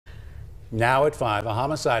Now at 5, a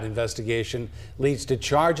homicide investigation leads to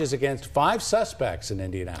charges against 5 suspects in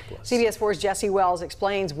Indianapolis. CBS 4's Jesse Wells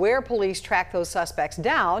explains where police track those suspects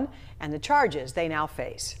down and the charges they now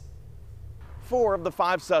face. 4 of the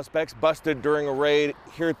 5 suspects busted during a raid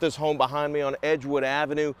here at this home behind me on Edgewood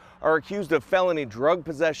Avenue are accused of felony drug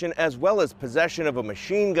possession as well as possession of a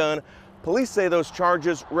machine gun. Police say those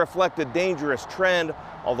charges reflect a dangerous trend,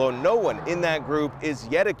 although no one in that group is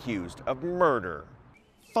yet accused of murder.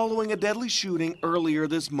 Following a deadly shooting earlier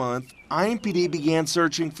this month, IMPD began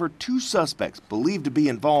searching for 2 suspects believed to be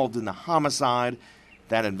involved in the homicide.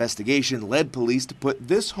 That investigation led police to put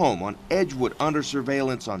this home on Edgewood under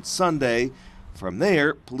surveillance on Sunday. From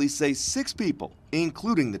there, police say 6 people,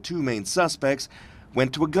 including the 2 main suspects,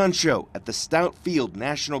 went to a gun show at the Stout Field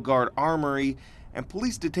National Guard Armory, and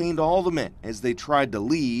police detained all the men as they tried to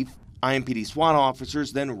leave. IMPD SWAT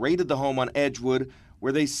officers then raided the home on Edgewood,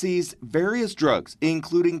 where they seized various drugs,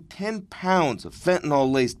 including 10 pounds of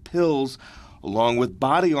fentanyl-laced pills, along with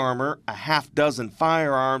body armor, a half-dozen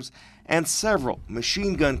firearms, and several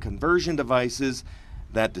machine gun conversion devices.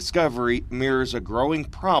 That discovery mirrors a growing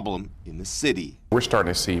problem in the city. We're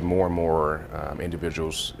starting to see more and more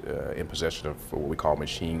individuals in possession of what we call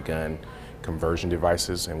machine gun conversion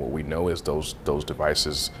devices, and what we know is those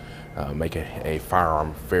devices make a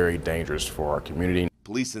firearm very dangerous for our community.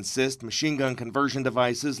 Police insist machine gun conversion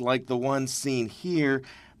devices like the ones seen here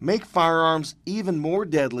make firearms even more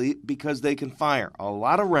deadly because they can fire a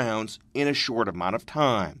lot of rounds in a short amount of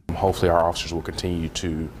time. Hopefully our officers will continue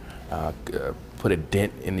to put a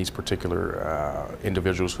dent in these particular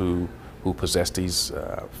individuals who possess these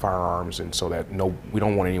firearms, and so that we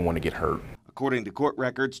don't want anyone to get hurt. According to court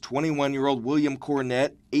records, 21-year-old William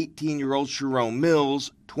Cornett, 18-year-old Sharon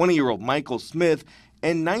Mills, 20-year-old Michael Smith,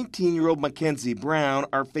 and 19-year-old Mackenzie Brown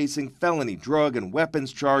are facing felony drug and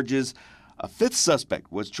weapons charges. A 5th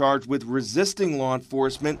suspect was charged with resisting law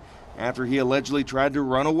enforcement after he allegedly tried to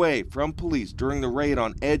run away from police during the raid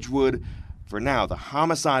on Edgewood. For now, the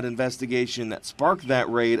homicide investigation that sparked that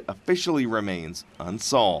raid officially remains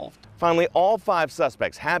unsolved. Finally, all 5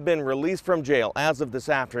 suspects have been released from jail as of this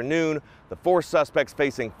afternoon. The 4 suspects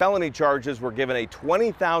facing felony charges were given a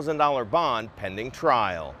 $20,000 bond pending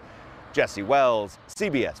trial. Jesse Wells,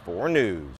 CBS 4 News.